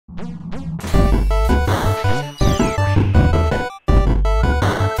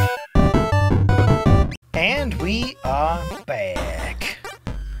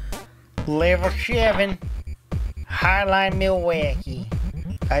Level 7. Hotline Milwaukee.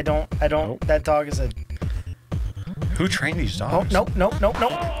 I don't. Nope. That dog is a. Who trained these dogs? Oh, nope.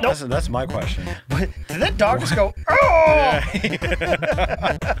 That's my question. But did that dog just go? Oh!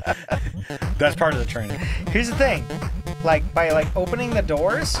 Yeah. That's part of the training. Here's the thing, like by opening the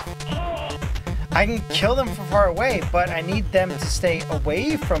doors, I can kill them from far away, but I need them to stay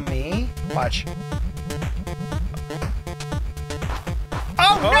away from me. Watch.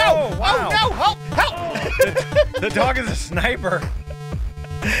 Oh no! Wow. Oh no! Help! The dog is a sniper.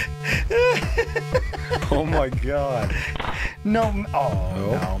 Oh my god. No. Oh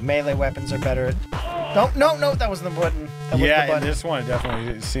Nope. no! Melee weapons are better. No! That wasn't the button. That wasn't the Yeah, in button. this one,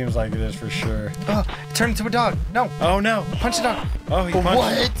 it seems like it is for sure. Oh, it turned into a dog. No. Oh no! Punch the dog. Oh, he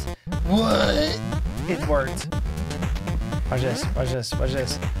punched. What? It worked. Watch this.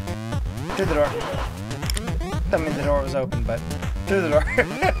 Through the door. I mean, the door was open, but through the door.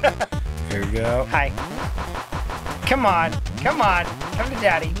 Here we go. Hi. Come on. Come to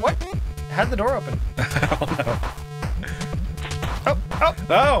daddy. What? How'd the door open? Oh Oh.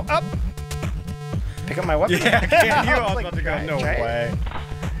 no. Oh! Pick up my weapon. Yeah, can you? I I was was about to go, like, no try it. way.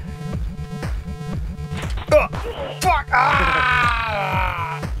 Fuck!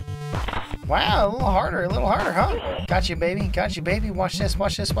 Ah! Wow, a little harder, huh? Got you, baby. Watch this. No!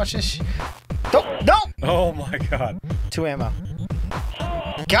 Oh my god. 2 ammo.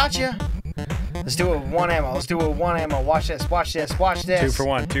 Gotcha. Let's do it with 1 ammo. Watch this. 2 for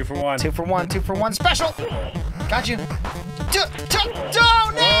 1. 2 for 1. Special. Got you.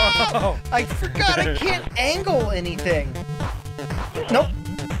 Oh no! Oh. I forgot I can't angle anything. Nope.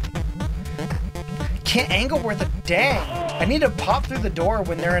 Can't angle worth a dang. I need to pop through the door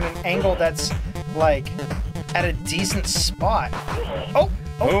when they're in an angle that's like at a decent spot. Oh!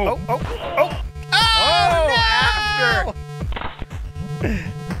 After.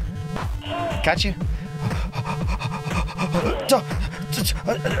 Got you.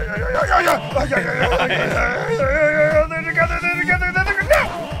 They're together.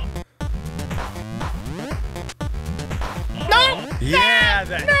 No! Yeah,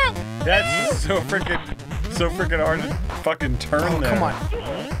 No! that's so freaking hard to fucking turn Oh, there. come on.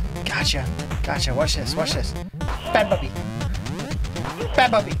 Gotcha. Watch this. Bad puppy.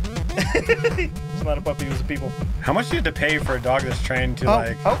 It's not a puppy, it was a people. How much do you have to pay for a dog that's trained to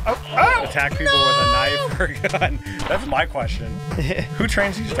attack people no! with a knife or a gun? That's my question. Who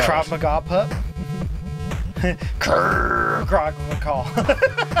trains these dogs? Krav Maga pup? Krav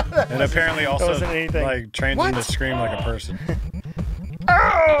Maga. And apparently also wasn't anything. like trains What? them to scream like a person.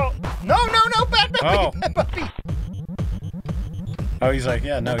 Oh! No, bad puppy, Oh. bad puppy. Oh, he's like,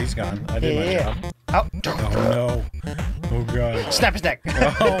 yeah, no, he's gone. I did my job. Oh. Oh no. Oh god. Snap his neck.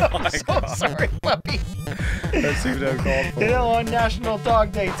 Oh my so god. sorry, puppy. That seemed to have called for You it. know, on National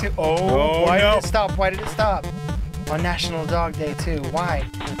Dog Day too. Oh, why no. did it stop? On National Dog Day too. Why?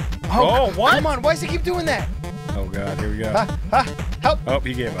 Oh, what? Come on, why does he keep doing that? Oh god, here we go. Help! Oh,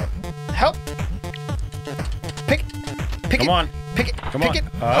 he gave up. Help! Pick Come on. Pick it! Come pick on. it!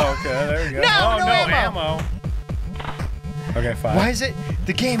 Oh, okay, there we go. No, oh, no ammo. Okay, fine. Why is it?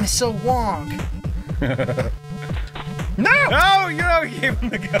 The game is so wonk. No! No, you gave him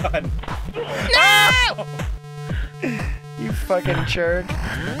the gun. No! You fucking jerk.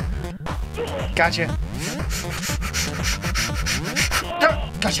 Gotcha.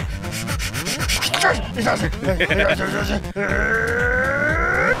 Gotcha.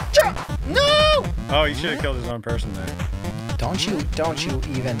 No! Oh, he should have killed his own person there. Don't you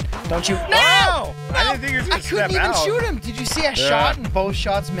even. Don't you. No! I didn't think he was I gonna couldn't step even out. shoot him. Did you see I shot and both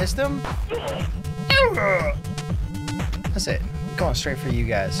shots missed him? That's it. I'm going straight for you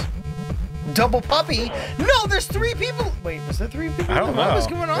guys. Double puppy? No, there's 3 people. Wait, was there 3 people? I don't know. What was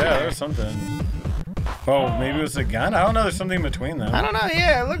going on Yeah, there? there's something. Oh, maybe it was a gun? I don't know. There's something between them. I don't know.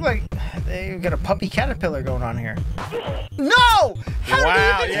 Yeah, it looked like they got a puppy caterpillar going on here. No! How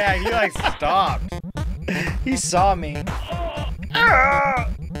Wow, did he even... yeah, he like stopped. He saw me. Ah!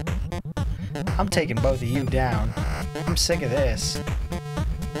 I'm taking both of you down. I'm sick of this.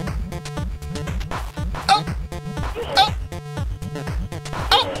 Oh! Oh!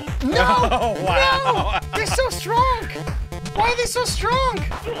 Oh! No! Oh, wow. No! They're so strong! Why are they so strong?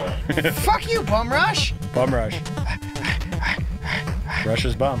 Fuck you, bum rush! Bum rush. Rush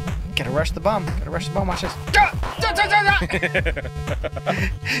his bum. Gotta rush the bum. Watch this.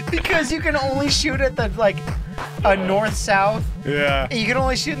 Because you can only shoot at the, like, a north-south. Yeah. You can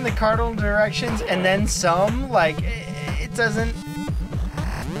only shoot in the cardinal directions, and then some, like, it doesn't...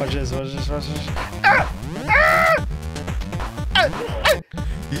 Watch this. Ah! Ah!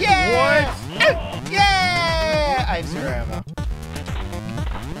 Yeah! What? Yeah! I have 0 ammo.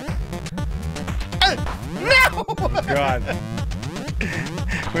 God.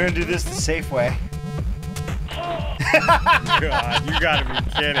 We're gonna do this the safe way. God, you gotta be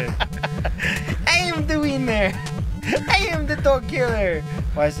kidding. I am the winner. I am the dog killer.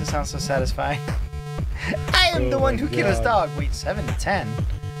 Why does this sound so satisfying? I am the one who kills dog. Wait, 7 to 10.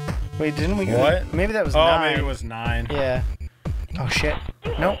 Wait, didn't we? What? Maybe that was 9. Oh, maybe it was 9. Yeah. Oh shit.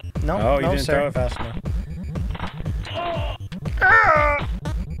 Nope. No. Oh, you no, didn't sir. throw it fast enough.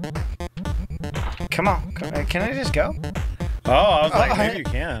 Come on. Can I just go? Oh, I was like, maybe you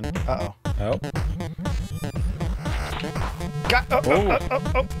can. Uh-oh. Oh. Got.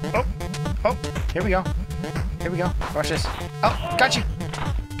 Oh. Here we go. Here we go. Watch this. Oh, got you.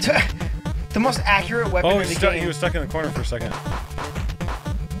 The most accurate weapon in the game. He was stuck in the corner for a second.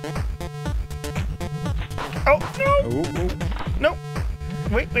 Oh, no. Ooh. No.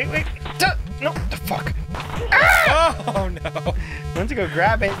 Wait. No. The fuck. Oh, no. I went to go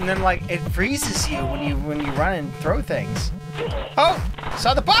grab it, and then, like, it freezes you when you run and throw things. Oh!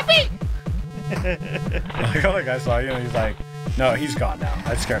 Saw the puppy! Like, all the guy saw you, and he's like, no, he's gone now.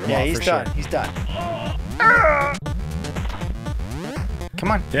 I scared him off he's for done. sure. He's done.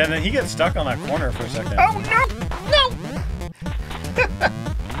 Come on. Yeah, and then he gets stuck on that corner for a second. Oh, no!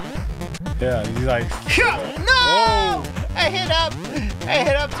 Yeah, he's like... No! Oh. I hit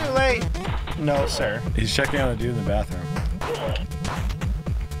up too late. No, sir. He's checking on the dude in the bathroom.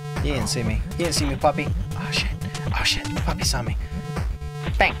 You didn't see me. You didn't see me, puppy. Oh, shit. The puppy saw me.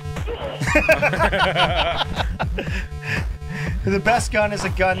 Bang. The best gun is a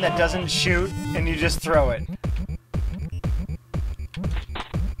gun that doesn't shoot, and you just throw it.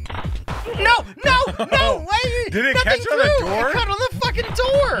 No! Why are you... Did it catch on the door? It caught on the fucking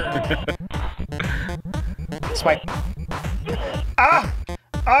door! Swipe. Ah! Oh,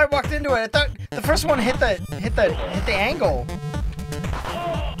 I walked into it. I thought the first one hit the angle.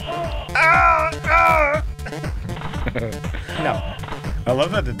 Ah! No. I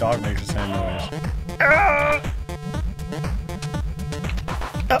love that the dog makes the same noise.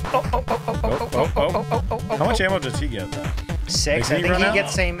 How much ammo does he get though? 6. Like, I think he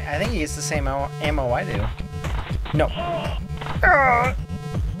gets same. I think he gets the same ammo I do. No.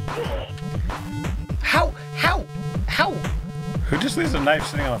 How? Who just leaves a knife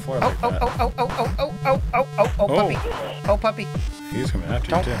sitting on the floor like that? Puppy. Oh, puppy. He's coming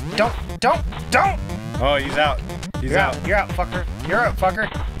after you too. Don't. Oh, he's out. He's out. You're out, fucker.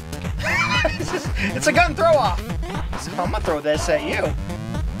 It's a gun throw off. So I'm gonna throw this at you.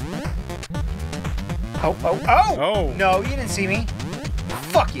 Oh. No, you didn't see me.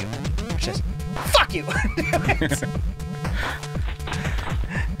 Fuck you. Watch this. Fuck you.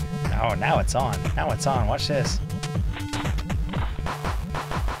 Oh, now it's on. Watch this.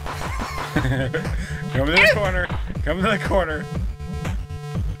 Come to the corner.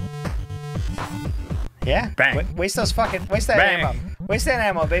 Yeah. Bang. Waste that Bang. ammo. Waste that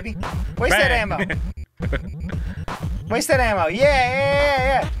ammo, baby. Waste Bang. that ammo. Waste that ammo.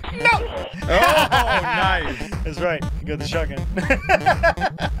 Yeah. No. Oh, nice. That's right. You got the shotgun.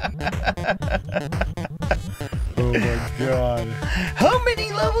 Oh my god. How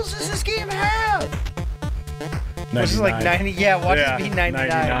many levels does this game have? 99. This is like 90. Yeah, watch this be 99.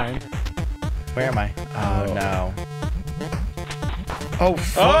 99. Where am I? Oh, no. Oh,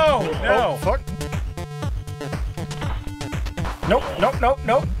 fuck. Oh, no. Oh, fuck. Nope.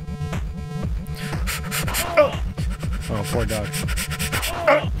 Oh, poor dog.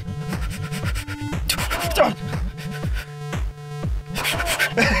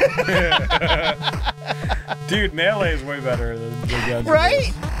 Dude, melee is way better than the guns.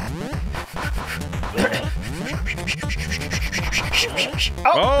 Right?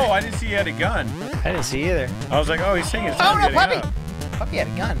 Oh, I didn't see he had a gun. I didn't see either. I was like, oh, he's singing. Oh, no, puppy! Puppy had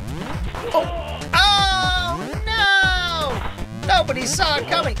a gun. Oh, no! Nobody saw it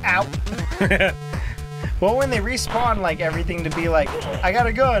coming. Ow. Well, when they respawn, like, everything to be like, I got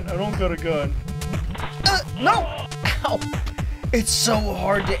a gun. I don't got a gun. No! Ow! It's so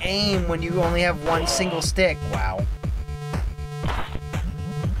hard to aim when you only have one single stick. Wow.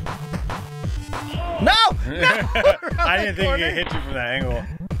 No! I didn't think he could hit you from that angle.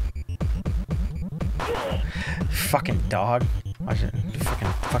 Fucking dog. Watch it.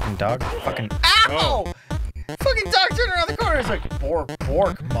 Fucking dog. Fucking. Ow! Oh. Fucking dog turned around the corner. It's like, bork,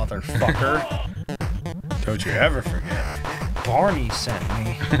 motherfucker. Don't you ever forget. Barney sent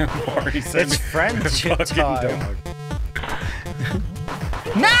me. Barney sent It's me friendship fucking time. dog.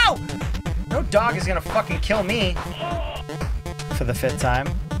 No! No dog is gonna fucking kill me. For the 5th time.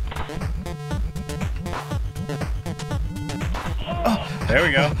 There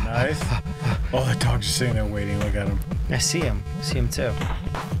we go. Nice. Oh, the dog's just sitting there waiting. Look at him. I see him. I see him too.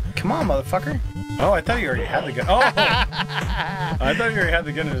 Come on, motherfucker. Oh, I thought you already had the gun. Oh! I thought you already had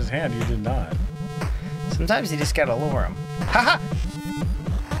the gun in his hand. You did not. Sometimes you just gotta lure him. Haha!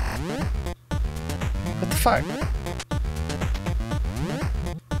 What the fuck?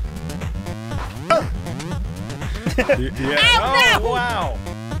 Oh! Yeah. Ow, oh, no! wow.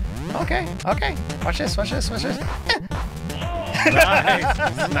 Okay, okay. Watch this, watch this, watch this.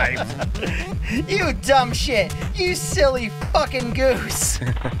 Nice. Sniped. You dumb shit. You silly fucking goose.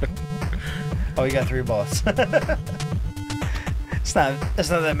 Oh, you got 3 balls. It's not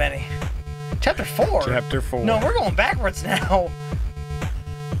that many. Chapter 4? Chapter 4. No, we're going backwards now.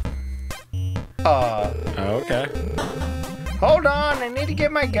 Okay. Hold on, I need to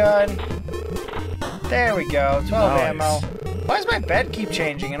get my gun. There we go, 12 ammo. Why does my bed keep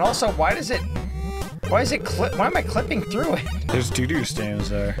changing? And also, why is it why am I clipping through it? There's doo-doo stains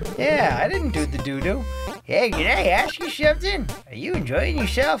there. Yeah, I didn't do the doo-doo. Hey, g'day, Ash, you shoved in. Are you enjoying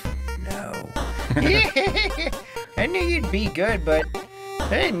yourself? No. I knew you'd be good, but I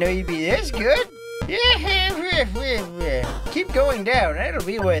didn't know you'd be this good. Keep going down, it'll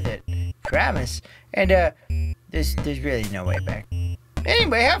be worth it. Promise. And, there's really no way back.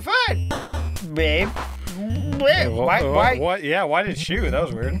 Anyway, have fun, babe. Why? What? Yeah, why did it shoot? That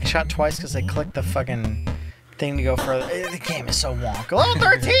was weird. I shot twice because I clicked the fucking thing to go further. The game is so wonk. Level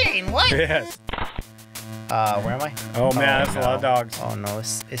 13! What? Yes. Where am I? Oh man, that's a lot of dogs. Oh no,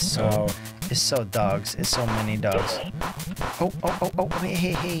 it's so dogs. It's so many dogs. Oh,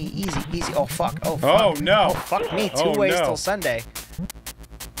 hey, easy. Oh fuck. Oh fuck. Oh no. Oh fuck me. 2 ways till Sunday.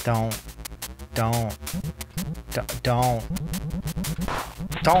 Don't.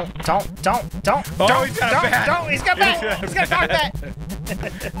 Oh, he's got a bat. Don't. He's got bat. He's got a dog bat.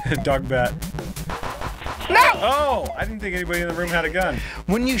 Dog bat. No! Oh, I didn't think anybody in the room had a gun.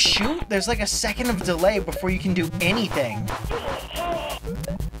 When you shoot, there's like a second of delay before you can do anything.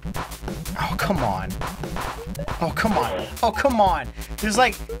 Oh, come on. Oh, come on. Oh, come on. There's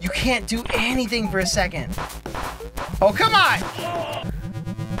like, you can't do anything for a second. Oh, come on!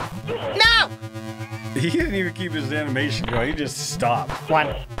 No! He didn't even keep his animation going. He just stopped.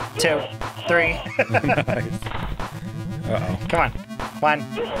 1, 2, 3. Nice. Uh-oh. Come on. 1,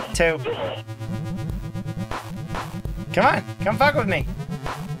 2. Come on. Come fuck with me.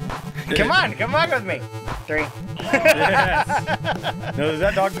 Come on. Come fuck with me. 3. Yes. Now, does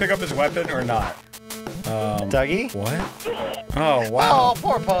that dog pick up his weapon or not? Dougie? What? Oh, wow. Oh,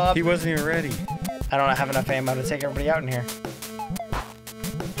 poor pup. He wasn't even ready. I don't have enough ammo to take everybody out in here.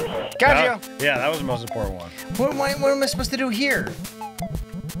 Got you. Yeah, that was the most important one. What am I supposed to do here?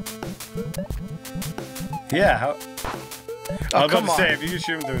 Yeah, how... Oh, I was come about to on. say, if you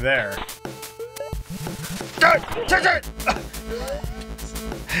shoot him through there... I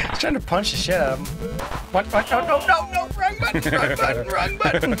was trying to punch the shit out of him. What? No, wrong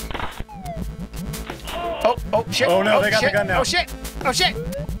button. Oh, shit. Oh, no, they got shit. the gun now. Oh, shit.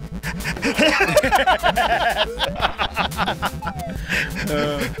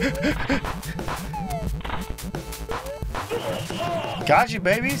 Got you,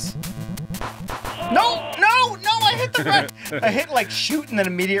 babies. No, I hit the run. I hit like shoot and then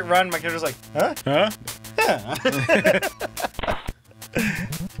immediate run. My character's like, huh? Huh? Yeah.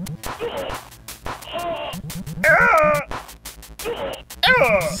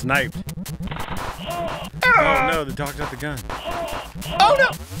 Sniped. Oh no, the dog got the gun. Oh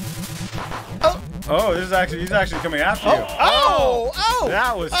no! Oh, he's actually coming after you. Oh!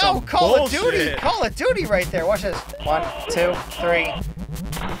 That was some Call bullshit. of Duty! Call of Duty right there. Watch this. 1, 2, 3.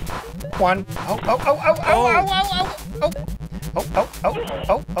 1. Oh.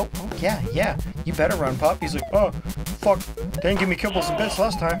 Yeah. You better run, pup. He's like, oh, fuck. They didn't give me kibbles and bits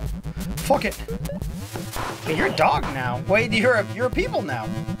last time. Fuck it. Hey, you're a dog now. Wait, you're a people now.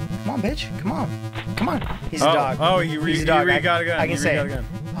 Come on, bitch. Come on. He's a dog. Oh, He's a dog. got a gun. I can say it.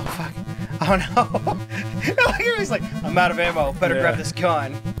 Oh, fuck. Oh, no. He's like, I'm out of ammo. Better grab this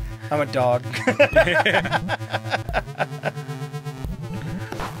gun. I'm a dog.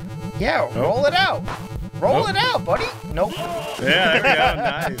 Yeah, roll it out. Roll it out, buddy. Nope. Yeah, there we go.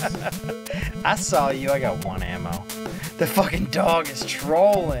 Nice. I saw you. I got 1 ammo. The fucking dog is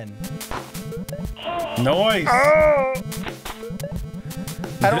trolling. Noise. Oh!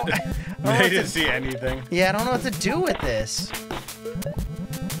 I don't They didn't see anything. Yeah, I don't know what to do with this.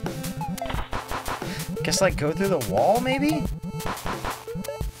 Guess like go through the wall, maybe?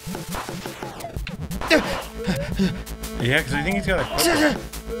 Yeah, because I think he's got a...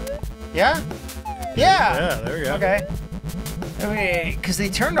 Yeah? Yeah, there we go. Okay. I mean, because they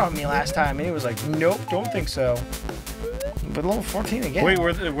turned on me last time, and he was like, nope, don't think so. But level 14 again. Wait,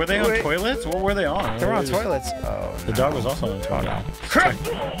 were they on toilets? What were they on? They were on toilets. Oh, the dog was also on a toilet.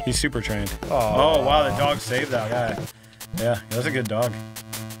 no. He's super trained. Oh, wow, the dog saved that guy. Yeah, that's a good dog.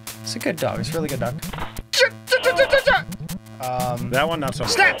 It's a good dog. It's a really good dog. That one not so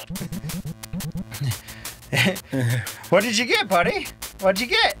much. Snap! What did you get, buddy? What'd you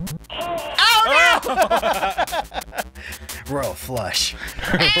get? Oh, no! Royal flush.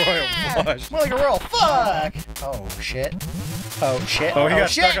 Royal flush. More like a royal fuck. Oh, shit. Oh, shit. Oh, he got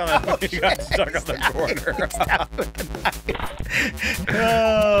shit. stuck on that. Oh, he got stuck on the corner. Stabbed with the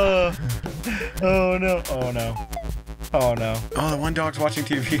knife. Oh, no. Oh, no. Oh, no. Oh, the one dog's watching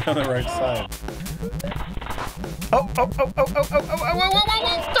TV on the right side. Oh, oh, oh, oh, oh, oh, oh, oh,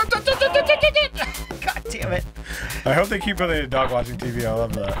 God damn it. I hope they keep putting a dog watching TV. I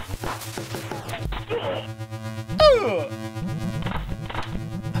love that.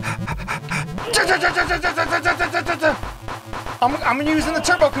 I'm using the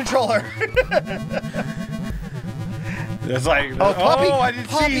turbo controller. It's like, oh, puppy, I didn't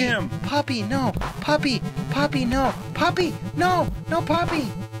see him. Puppy, no. Puppy, puppy, no. Puppy, no. No, puppy.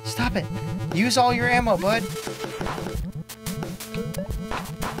 Stop it. Use all your ammo, bud.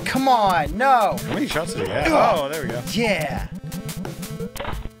 Come on, no. How many shots did he get? Oh, there we go. Yeah.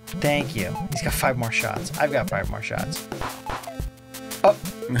 Thank you. He's got 5 more shots. I've got 5 more shots. Oh.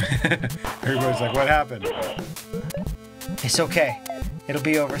 Everybody's like, what happened? It's okay. It'll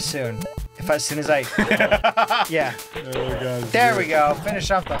be over soon. As soon as I... yeah. Oh, God, there we go.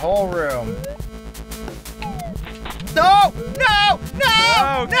 Finish off the whole room. No! No!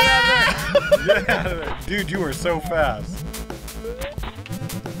 No! No! Get out of there! Get out of there. Dude, you were so fast.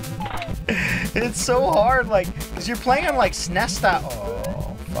 It's so hard, like, because you're playing on, like, SNES style.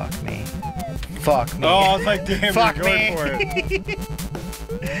 Oh, fuck me. Fuck me. Oh, I was like, damn, fuck you're going for it.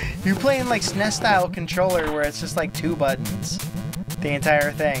 You're playing, like, SNES style controller where it's just, like, 2 buttons. The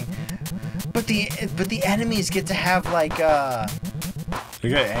entire thing. But the enemies get to have, like, They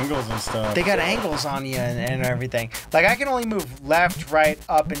got angles and stuff. They got angles on you and everything. Like, I can only move left, right,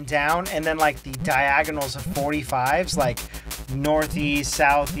 up, and down, and then, like, the diagonals of 45s, like, northeast,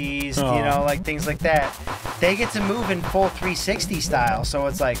 southeast, you know, like, things like that. They get to move in full 360 style, so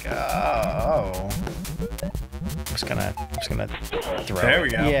it's like, oh. I'm just gonna throw There we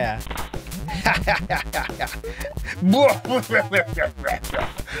go. Yeah.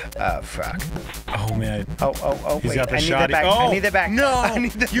 Oh, fuck. Oh, man. Oh, He's wait. got the I need shot. that back. Oh, I need that back. No, I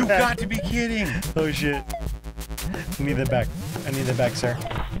need that you back. got to be kidding. Oh, shit. I need that back. I need that back, sir.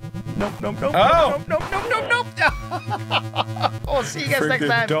 Nope, nope, nope. Oh. Nope, nope, nope, nope, nope. We'll see you guys next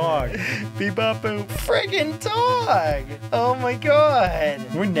time. Dog. Beep-bop-boo. Friggin' dog. Oh, my God.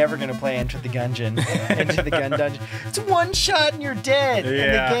 We're never going to play Enter the Gungeon. Enter the Gun Dungeon. It's one shot and you're dead. Yeah,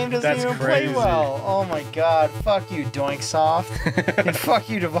 and the game doesn't even play crazy. well. Oh, my God. Fuck you, Doinksoft. And fuck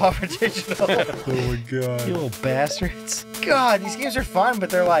you, Devolver Digital. Oh, my God. You little bastards. God, these games are fun, but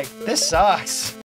they're like, this sucks.